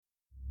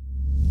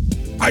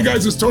Hi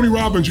guys, it's Tony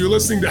Robbins. You're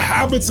listening to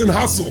Habits and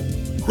Hustle.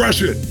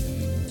 Crush it.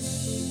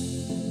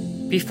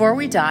 Before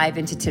we dive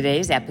into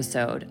today's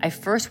episode, I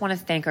first want to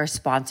thank our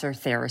sponsor,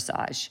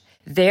 Therasage.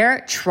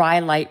 Their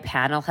Tri-Light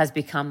panel has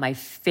become my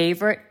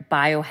favorite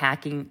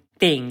biohacking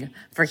thing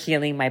for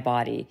healing my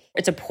body.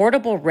 It's a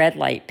portable red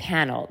light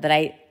panel that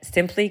I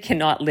simply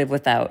cannot live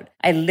without.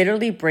 I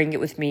literally bring it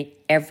with me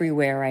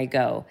everywhere I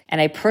go. And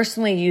I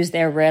personally use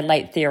their red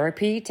light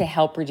therapy to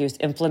help reduce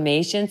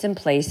inflammations in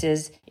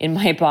places in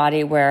my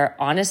body where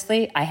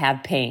honestly I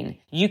have pain.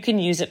 You can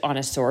use it on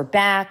a sore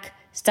back,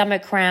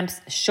 stomach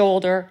cramps,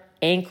 shoulder,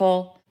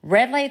 ankle.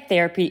 Red light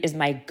therapy is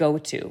my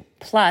go-to.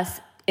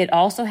 Plus, it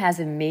also has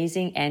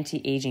amazing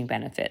anti-aging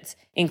benefits,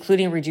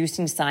 including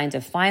reducing signs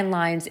of fine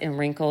lines and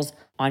wrinkles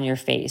on your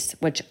face,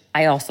 which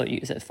I also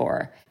use it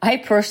for. I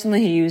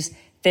personally use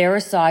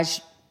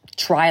Therasage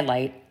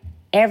Tri-Light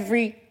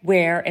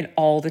everywhere and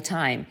all the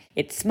time.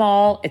 It's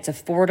small, it's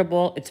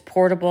affordable, it's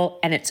portable,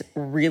 and it's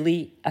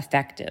really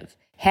effective.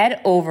 Head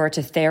over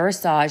to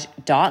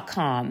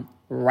Therasage.com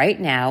right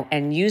now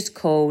and use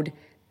code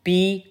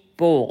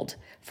BEBOLD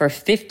for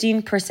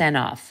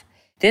 15% off.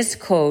 This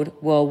code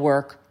will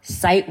work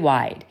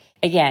site-wide.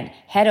 Again,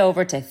 head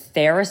over to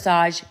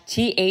Therasage,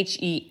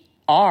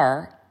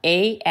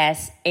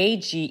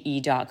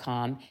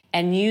 THERASAGE.com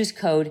and use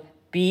code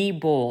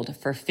BEBOLD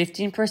for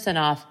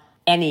 15% off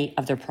any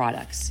of their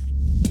products.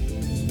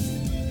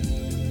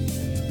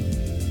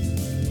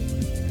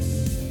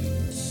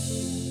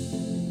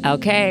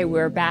 Okay,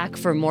 we're back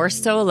for more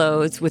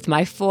solos with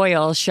my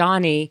foil,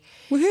 Shawnee.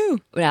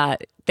 Woohoo!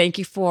 Thank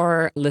you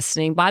for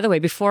listening. By the way,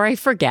 before I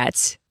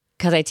forget,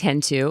 because I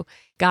tend to,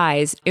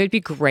 guys, it would be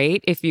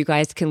great if you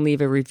guys can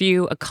leave a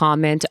review, a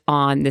comment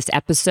on this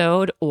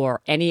episode or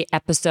any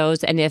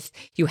episodes. And if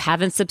you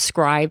haven't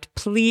subscribed,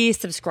 please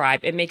subscribe.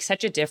 It makes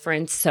such a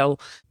difference. So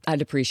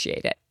I'd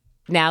appreciate it.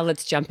 Now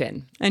let's jump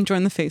in. And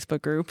join the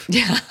Facebook group.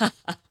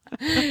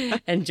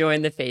 And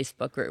join the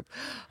Facebook group.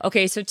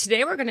 Okay, so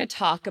today we're going to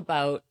talk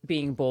about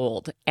being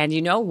bold. And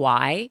you know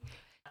why?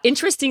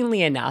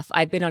 Interestingly enough,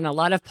 I've been on a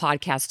lot of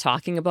podcasts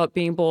talking about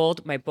being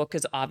bold. My book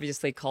is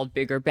obviously called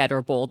Bigger,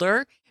 Better,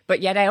 Bolder.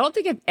 But yet I don't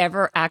think I've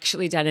ever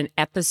actually done an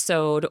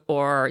episode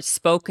or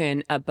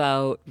spoken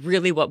about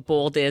really what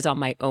bold is on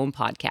my own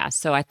podcast.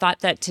 So I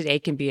thought that today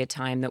can be a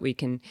time that we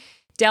can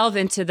delve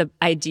into the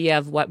idea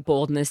of what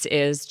boldness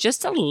is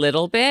just a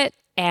little bit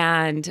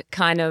and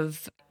kind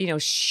of,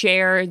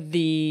 share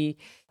the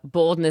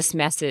boldness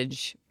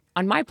message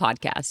on my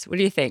podcast. What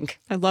do you think?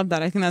 I love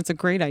that. I think that's a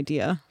great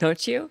idea.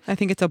 Don't you? I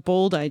think it's a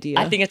bold idea.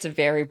 I think it's a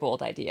very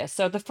bold idea.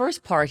 So the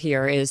first part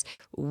here is,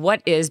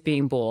 what is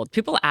being bold?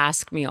 People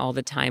ask me all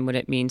the time what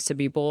it means to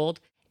be bold.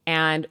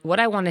 And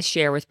what I want to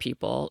share with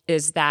people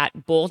is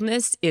that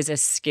boldness is a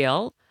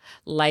skill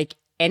like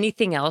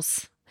anything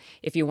else.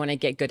 If you want to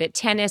get good at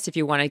tennis, if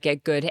you want to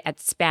get good at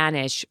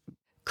Spanish,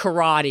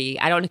 karate,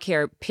 I don't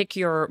care, pick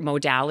your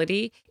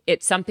modality.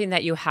 It's something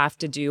that you have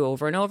to do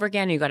over and over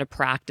again. You got to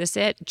practice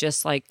it,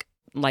 just like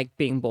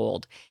being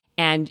bold.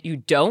 And you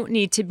don't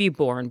need to be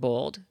born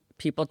bold.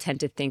 People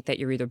tend to think that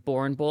you're either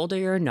born bold or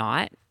you're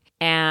not.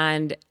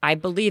 And I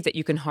believe that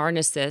you can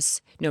harness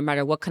this no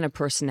matter what kind of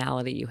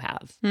personality you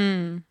have.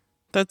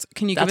 That's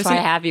why I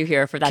have you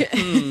here for that.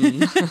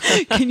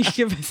 Can you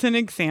give us an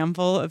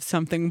example of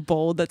something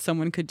bold that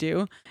someone could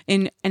do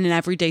in an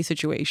everyday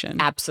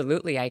situation?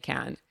 Absolutely, I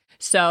can.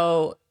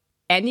 So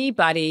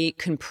anybody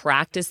can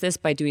practice this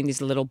by doing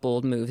these little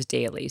bold moves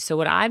daily. So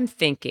what I'm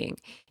thinking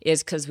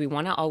is, because we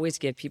want to always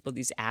give people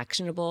these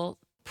actionable,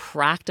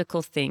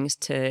 practical things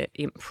to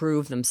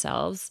improve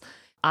themselves,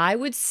 I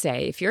would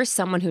say if you're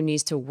someone who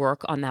needs to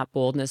work on that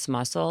boldness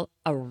muscle,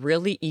 a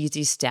really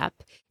easy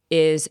step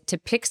is to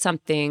pick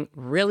something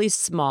really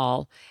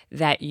small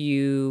that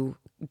you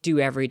do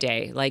every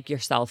day, like your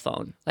cell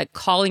phone, like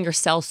calling your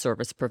cell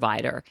service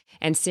provider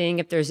and seeing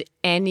if there's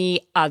any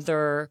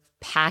other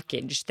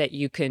package that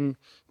you can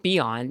be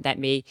on that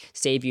may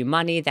save you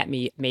money, that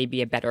may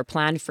be a better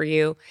plan for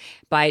you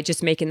by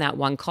just making that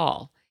one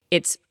call.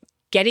 It's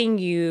getting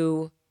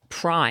you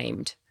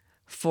primed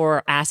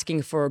for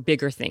asking for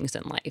bigger things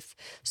in life.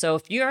 So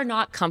if you're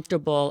not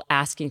comfortable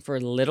asking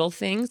for little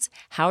things,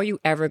 how are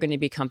you ever going to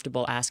be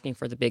comfortable asking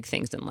for the big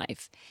things in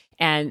life?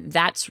 And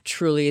that's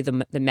truly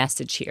the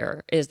message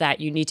here, is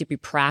that you need to be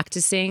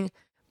practicing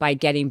by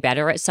getting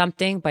better at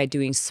something, by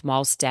doing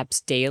small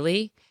steps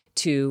daily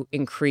to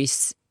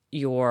increase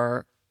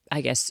your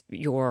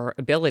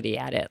ability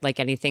at it, like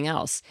anything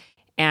else.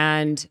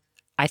 And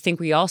I think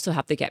we also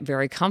have to get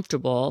very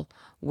comfortable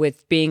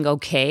with being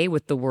okay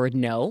with the word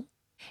no,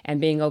 and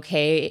being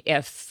okay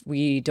if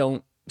we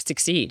don't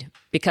succeed.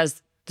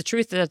 Because the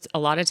truth is, a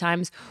lot of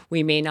times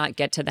we may not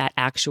get to that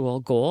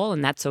actual goal,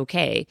 and that's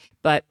okay.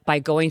 But by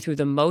going through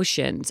the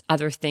motions,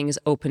 other things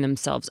open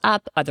themselves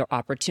up, other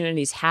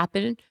opportunities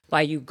happen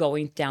by you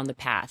going down the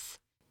path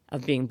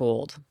of being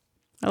bold.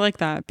 I like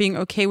that. Being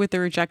okay with the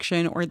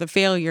rejection or the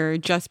failure,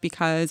 just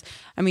because,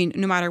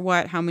 no matter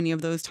what, how many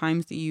of those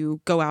times that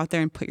you go out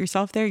there and put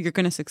yourself there, you're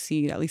going to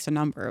succeed, at least a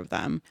number of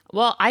them.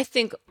 Well, I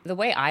think the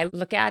way I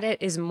look at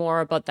it is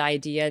more about the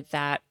idea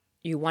that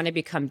you want to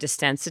become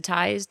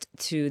desensitized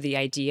to the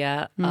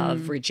idea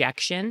of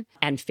rejection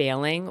and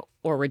failing,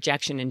 or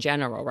rejection in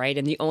general, right?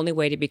 And the only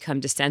way to become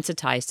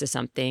desensitized to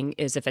something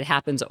is if it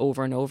happens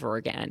over and over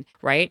again,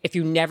 right? If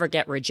you never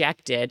get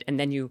rejected and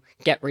then you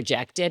get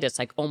rejected, it's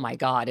like, oh my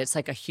God, it's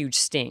like a huge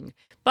sting.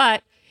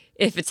 But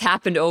if it's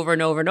happened over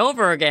and over and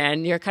over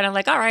again, you're kind of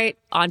like, all right,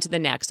 on to the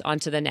next, on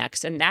to the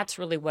next. And that's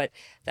really what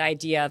the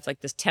idea of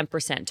like this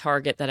 10%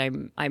 target that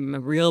I'm a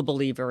real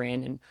believer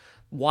in, and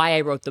why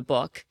I wrote the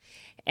book.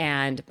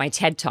 And my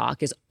TED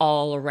Talk is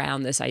all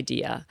around this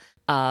idea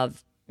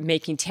of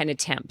making 10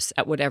 attempts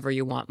at whatever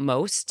you want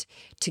most,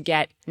 to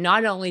get,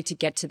 not only to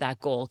get to that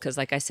goal, because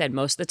like I said,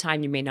 most of the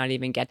time you may not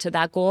even get to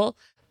that goal,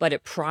 but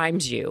it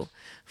primes you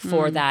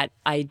for that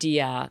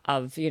idea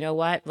of, you know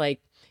what, like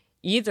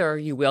either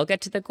you will get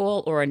to the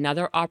goal or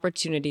another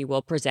opportunity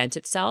will present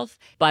itself,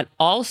 but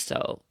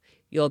also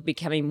you'll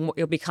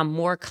become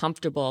more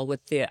comfortable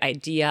with the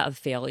idea of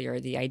failure,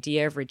 the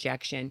idea of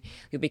rejection.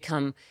 You'll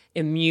become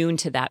immune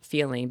to that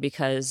feeling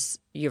because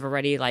you've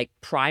already like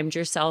primed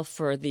yourself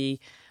for the,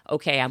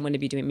 okay, I'm going to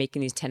be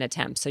making these 10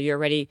 attempts. So you're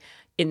already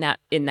in that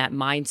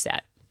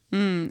mindset.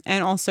 And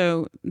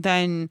also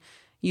then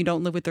you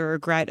don't live with the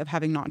regret of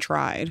having not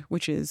tried,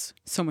 which is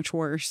so much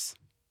worse.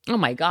 Oh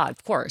my God,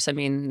 of course. I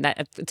mean,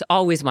 it's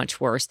always much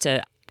worse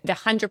to the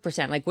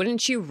 100%. Like,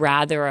 wouldn't you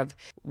rather have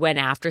went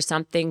after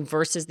something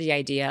versus the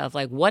idea of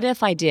like, what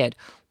if I did?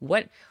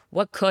 What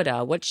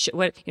coulda? What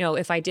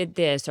if I did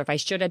this, or if I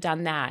should have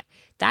done that?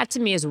 That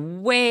to me is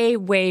way,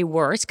 way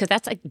worse, because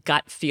that's a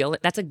gut feel.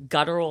 That's a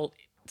guttural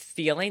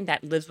feeling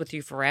that lives with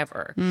you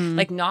forever.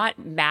 Like,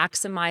 not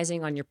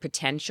maximizing on your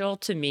potential,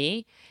 to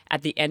me,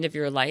 at the end of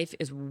your life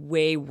is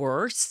way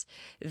worse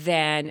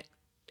than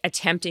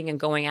attempting and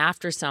going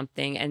after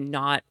something and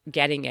not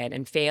getting it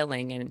and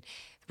failing. And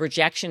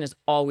rejection is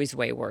always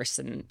way worse,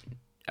 and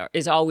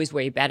is always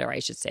way better, I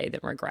should say,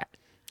 than regret.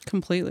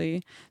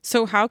 Completely.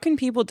 So how can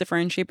people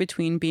differentiate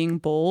between being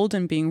bold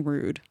and being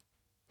rude?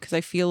 Because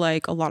I feel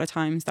like a lot of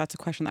times that's a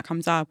question that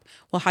comes up.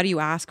 Well, how do you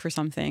ask for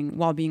something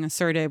while being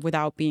assertive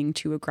without being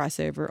too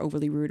aggressive or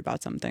overly rude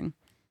about something?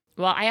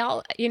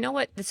 Well, you know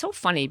what? It's so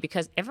funny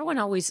because everyone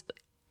always,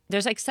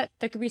 there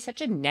could be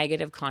such a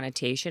negative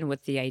connotation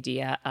with the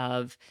idea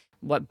of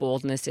what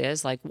boldness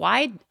is. Like,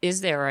 why is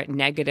there a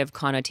negative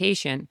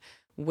connotation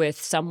with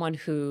someone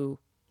who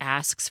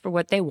asks for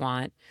what they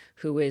want,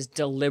 who is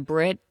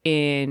deliberate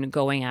in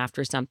going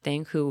after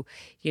something, who,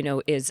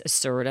 is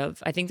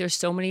assertive? I think there's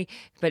so many,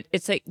 but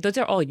it's like, those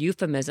are all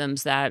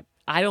euphemisms that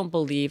I don't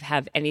believe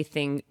have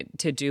anything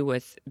to do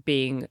with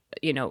being,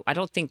 I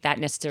don't think that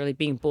necessarily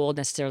being bold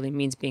necessarily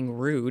means being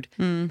rude,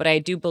 but I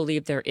do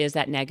believe there is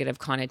that negative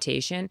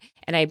connotation.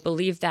 And I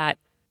believe that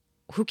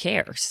who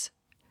cares?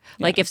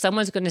 Yeah. Like, if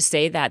someone's going to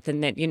say that,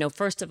 then,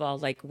 first of all,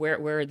 like,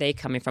 where are they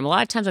coming from? A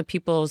lot of times when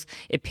people's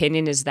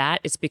opinion is that,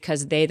 it's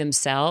because they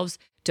themselves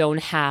don't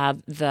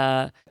have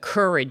the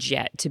courage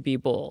yet to be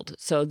bold.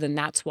 So then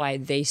that's why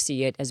they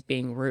see it as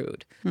being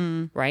rude,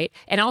 right?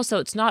 And also,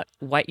 it's not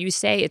what you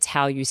say, it's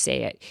how you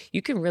say it.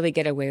 You can really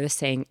get away with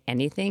saying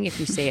anything if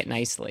you say it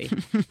nicely.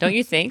 Don't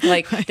you think?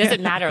 Like,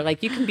 doesn't matter.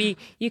 Like, you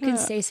can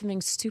say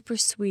something super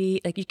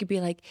sweet. Like, you could be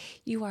like,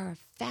 you are a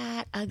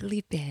fat,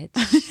 ugly bitch.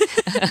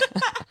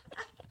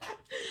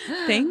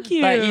 Thank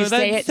you. But you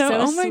say it so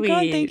oh my sweet,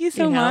 God, thank you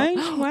so much.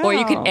 Wow. Or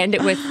you can end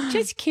it with,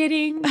 just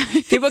kidding.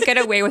 People get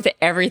away with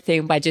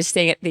everything by just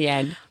saying at the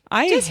end.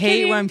 I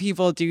hate when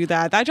people do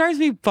that. That drives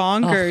me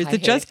bonkers. The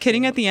just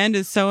kidding at the end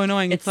is so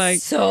annoying. It's like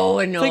so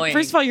annoying. It's like,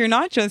 first of all, you're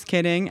not just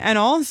kidding. And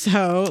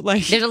also,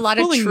 like, there's a lot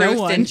of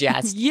truth in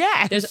jest.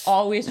 Yes. There's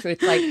always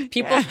truth. Like,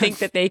 people think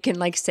that they can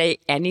like say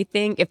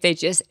anything if they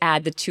just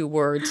add the two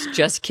words,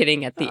 just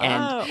kidding, at the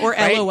end. Or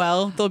right?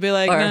 LOL. They'll be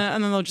like,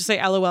 and then they'll just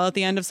say LOL at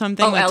the end of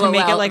something to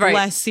make it like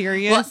less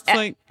serious. Well,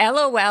 like,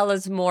 LOL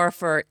is more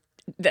for...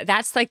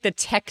 That's like the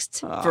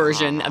text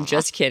version of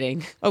just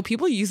kidding. Oh,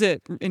 people use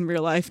it in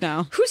real life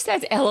now. Who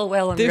says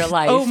LOL in real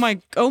life?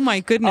 Oh my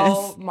goodness.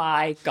 Oh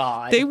my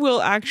God. They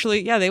will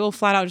actually, they will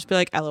flat out just be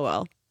like,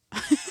 LOL.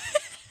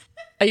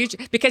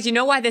 Because you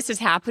know why this is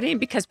happening?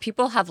 Because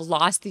people have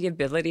lost the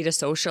ability to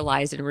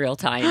socialize in real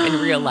time,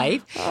 in real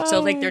life. So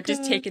like they're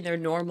just taking their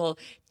normal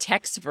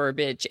text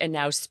verbiage and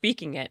now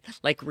speaking it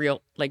like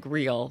real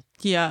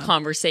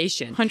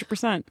conversation.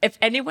 100%. If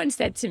anyone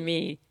said to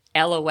me,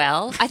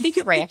 LOL, I think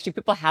you're right. Actually,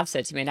 people have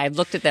said to me, and I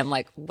looked at them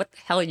like, "What the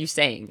hell are you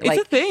saying?" Like,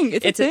 it's a thing.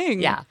 It's a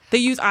thing. Yeah, they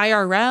use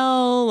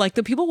IRL. Like,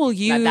 the people will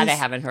use that I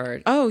haven't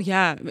heard. Oh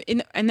yeah, in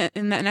the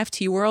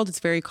NFT world, it's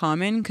very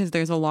common because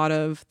there's a lot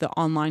of the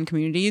online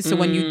communities. So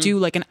when you do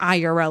like an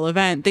IRL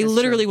event, they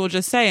literally will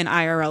just say an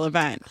IRL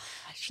event.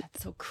 Gosh,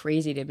 that's so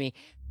crazy to me.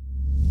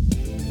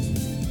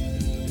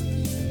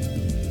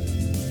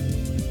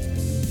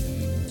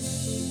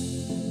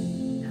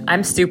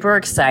 I'm super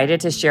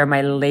excited to share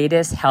my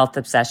latest health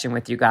obsession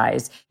with you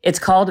guys. It's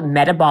called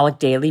Metabolic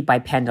Daily by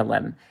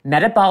Pendulum.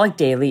 Metabolic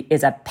Daily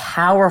is a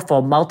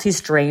powerful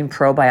multi-strain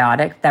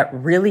probiotic that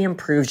really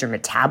improves your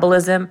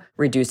metabolism,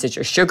 reduces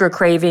your sugar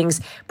cravings,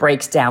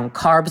 breaks down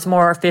carbs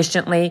more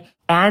efficiently,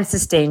 and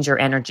sustains your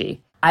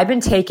energy. I've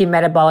been taking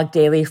Metabolic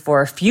Daily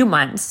for a few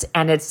months,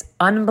 and it's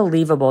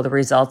unbelievable the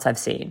results I've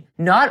seen.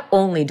 Not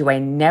only do I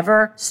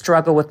never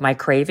struggle with my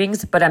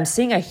cravings, but I'm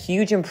seeing a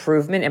huge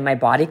improvement in my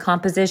body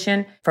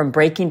composition from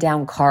breaking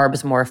down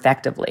carbs more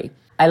effectively.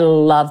 I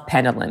love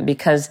Pendulum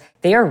because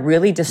they are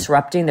really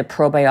disrupting the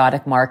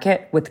probiotic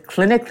market with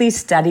clinically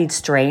studied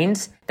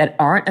strains that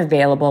aren't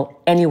available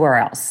anywhere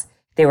else.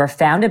 They were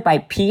founded by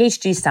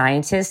PhD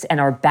scientists and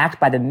are backed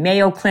by the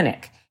Mayo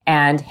Clinic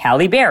and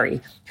Halle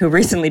Berry, who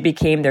recently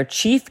became their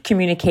chief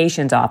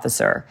communications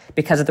officer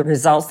because of the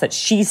results that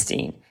she's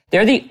seen.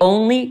 They're the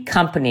only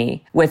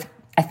company with,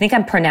 I think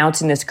I'm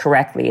pronouncing this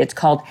correctly, it's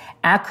called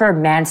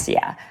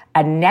Akkermansia,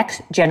 a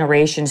next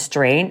generation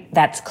strain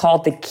that's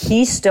called the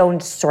Keystone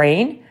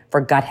strain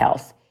for gut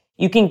health.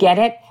 You can get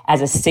it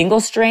as a single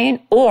strain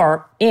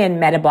or in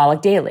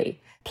Metabolic Daily.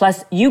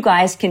 Plus, you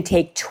guys can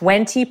take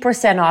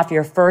 20% off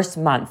your first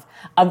month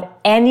of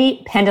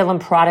any Pendulum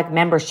product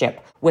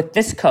membership with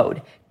this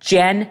code,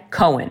 Jen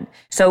Cohen.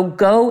 So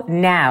go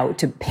now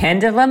to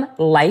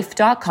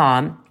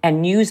pendulumlife.com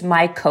and use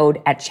my code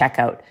at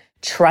checkout.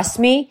 Trust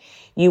me,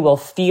 you will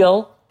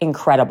feel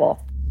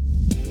incredible.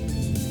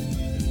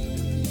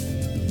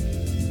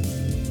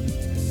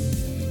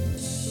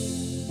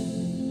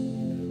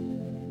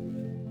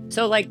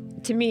 So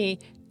to me,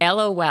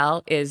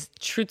 LOL is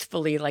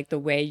truthfully like the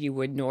way you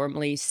would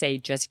normally say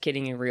just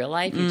kidding in real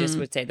life. You just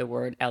would say the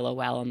word LOL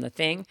on the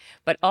thing.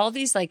 But all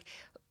these they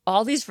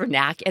call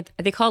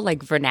it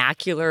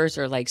vernaculars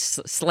or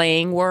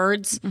slang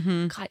words.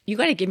 Mm-hmm. God, you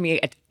got to give me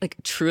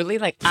truly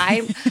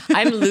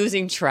I'm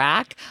losing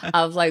track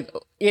of I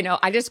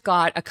just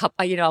got a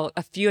couple,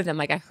 a few of them.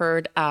 I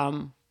heard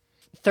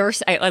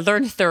thirst. I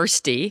learned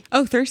thirsty.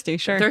 Oh, thirsty,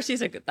 sure.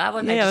 Thirsty's that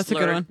one. Yeah, that's a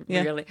good one.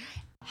 Yeah. Really.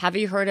 Have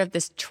you heard of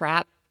this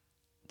trap?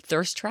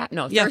 Thirst trap?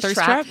 No, yeah, thirst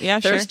trap. Yeah,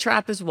 sure. Thirst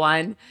trap is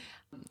one.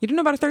 You didn't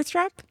know about a thirst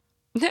trap?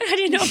 I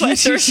didn't know about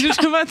thirst traps. You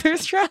didn't know about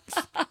thirst traps?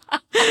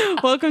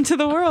 Welcome to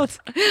the world.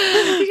 You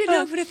didn't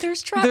know about a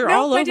thirst trap? They're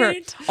all over.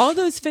 All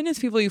those fitness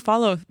people you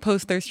follow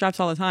post thirst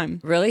traps all the time.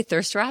 Really?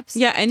 Thirst traps?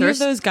 Yeah, any of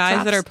those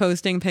guys that are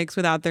posting pics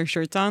without their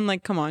shirts on,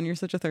 come on, you're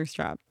such a thirst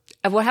trap.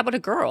 Well, how about a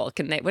girl?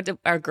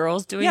 Are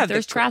girls doing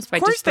thirst traps?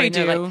 Of course they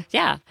do.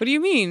 Yeah. What do you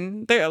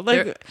mean? They're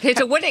okay,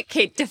 so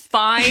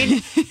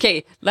define.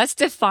 Okay, let's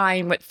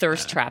define what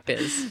thirst trap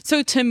is.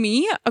 So to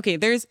me,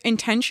 there's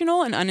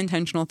intentional and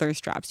unintentional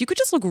thirst traps. You could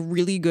just look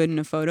really good in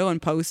a photo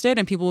and post it,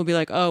 and people will be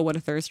like, "Oh, what a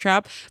thirst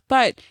trap!"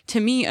 But to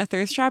me, a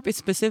thirst trap is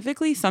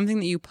specifically something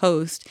that you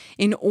post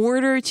in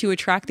order to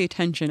attract the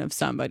attention of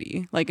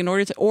somebody,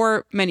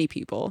 or many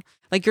people.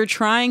 You're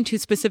trying to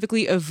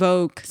specifically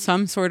evoke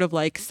some sort of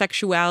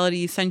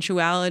sexuality,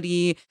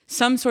 sensuality,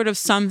 some sort of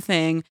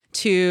something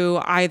to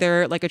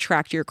either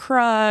attract your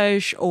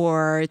crush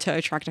or to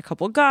attract a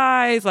couple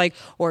guys,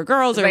 or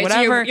girls or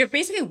whatever. So you're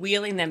basically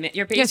wheeling them in.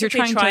 You're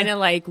basically trying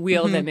to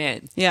wheel them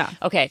in. Yeah.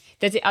 Okay.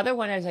 There's the other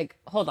one. I was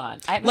hold on.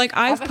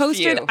 I've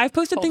posted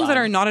things that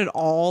are not at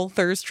all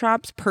thirst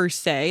traps per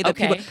se. That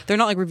people, they're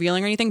not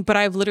revealing or anything, but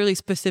I've literally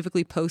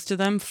specifically posted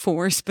them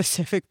for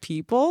specific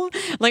people.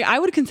 I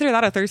would consider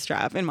that a thirst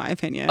trap, in my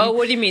opinion. Oh,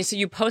 what do you mean? So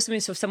you post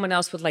something so someone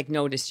else would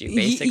notice you,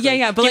 basically?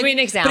 Yeah. But give me an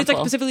example. But it's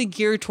specifically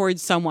geared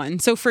towards someone.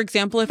 So for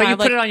example, if you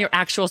put it on your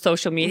actual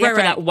social media for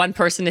that one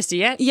person to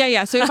see it.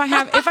 Yeah. So if I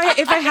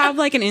have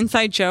an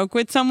inside joke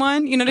with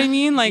someone, you know what I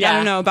mean? I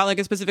don't know, about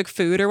a specific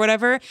food or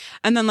whatever,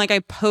 and then I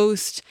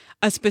post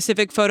a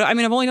specific photo. I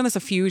mean, I've only done this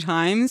a few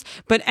times,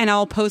 and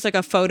I'll post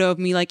a photo of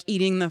me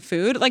eating the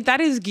food.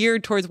 That is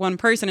geared towards one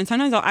person, and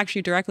sometimes I'll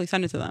actually directly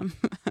send it to them.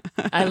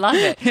 I love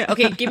it. Yeah.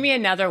 Okay, give me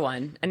another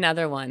one.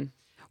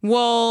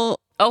 Well,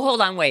 oh,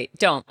 hold on, wait,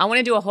 don't. I want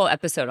to do a whole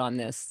episode on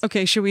this.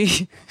 Okay, should we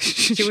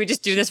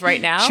just do this right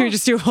now? Should we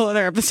just do a whole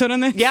other episode on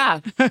this? Yeah,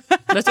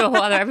 let's do a whole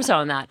other episode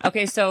on that.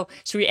 Okay, so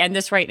should we end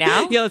this right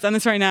now? Yeah, let's end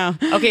this right now.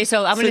 Okay,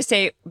 so I'm going to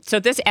say,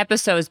 this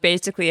episode is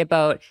basically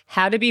about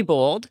how to be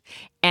bold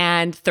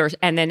and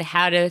then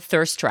how to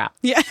thirst trap.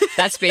 Yeah.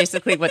 That's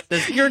basically what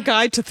this... Your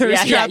guide to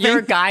thirst trapping. Your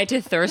guide to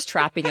thirst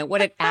trapping and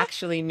what it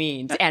actually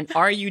means. And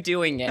are you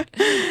doing it?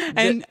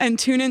 And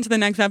tune into the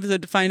next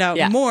episode to find out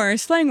more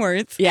slang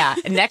words. Yeah.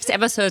 Next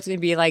episode is going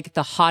to be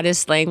the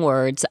hottest slang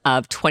words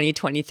of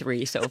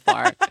 2023 so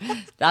far.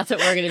 That's what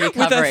we're going to be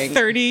covering. With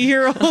a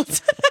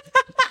 30-year-old.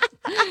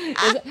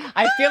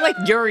 I feel like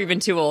you're even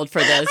too old for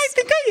this. I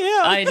think I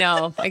am. I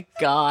know. My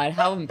God,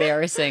 how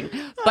embarrassing.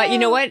 But you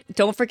know what?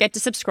 Don't forget to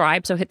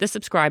subscribe. So hit the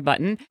subscribe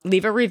button,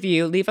 leave a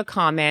review, leave a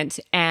comment.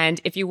 And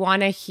if you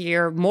want to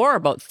hear more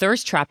about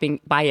thirst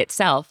trapping by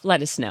itself,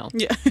 let us know.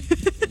 Yeah.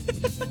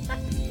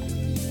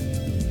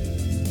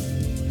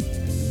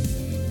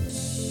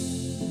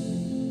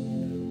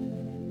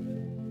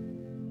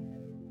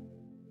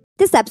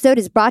 This episode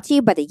is brought to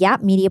you by the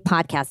Yap Media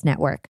Podcast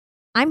Network.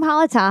 I'm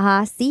Hala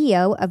Taha,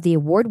 CEO of the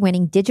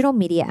award-winning digital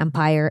media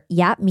empire,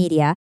 Yap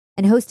Media,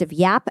 and host of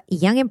Yap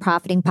Young and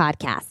Profiting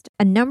Podcast,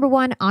 a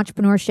 #1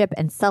 entrepreneurship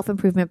and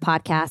self-improvement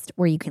podcast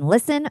where you can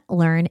listen,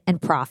 learn,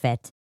 and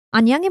profit.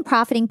 On Young and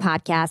Profiting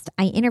Podcast,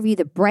 I interview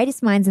the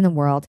brightest minds in the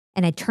world,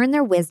 and I turn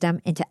their wisdom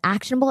into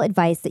actionable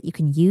advice that you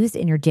can use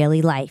in your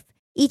daily life.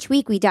 Each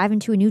week, we dive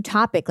into a new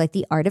topic like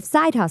the art of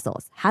side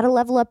hustles, how to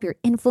level up your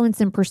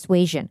influence and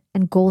persuasion,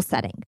 and goal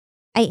setting.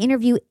 I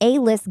interview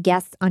A-list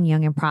guests on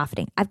Young and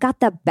Profiting. I've got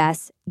the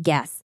best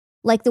guests,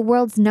 like the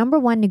world's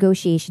 #1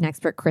 negotiation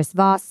expert, Chris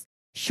Voss,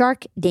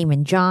 Shark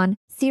Damon John,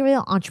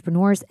 serial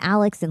entrepreneurs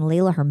Alex and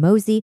Layla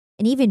Hermosi,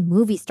 and even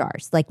movie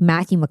stars like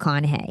Matthew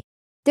McConaughey.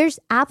 There's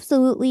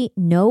absolutely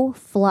no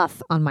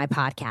fluff on my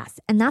podcast,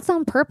 and that's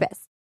on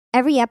purpose.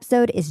 Every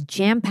episode is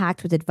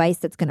jam-packed with advice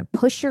that's going to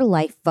push your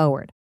life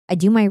forward. I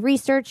do my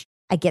research,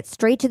 I get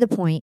straight to the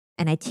point,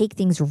 and I take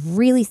things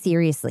really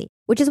seriously,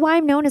 which is why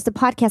I'm known as the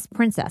podcast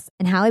princess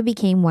and how I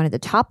became one of the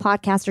top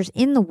podcasters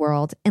in the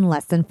world in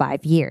less than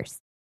 5 years.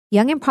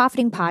 Young and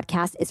Profiting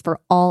Podcast is for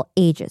all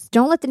ages.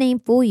 Don't let the name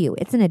fool you.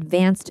 It's an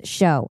advanced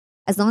show.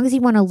 As long as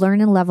you want to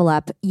learn and level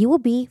up, you will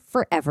be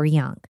forever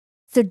young.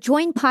 So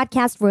join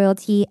Podcast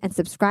Royalty and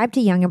subscribe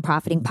to Young and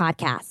Profiting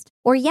Podcast,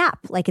 or YAP,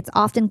 like it's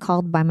often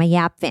called by my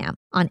YAP fam,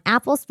 on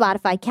Apple,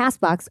 Spotify,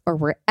 CastBox, or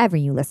wherever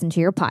you listen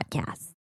to your podcasts.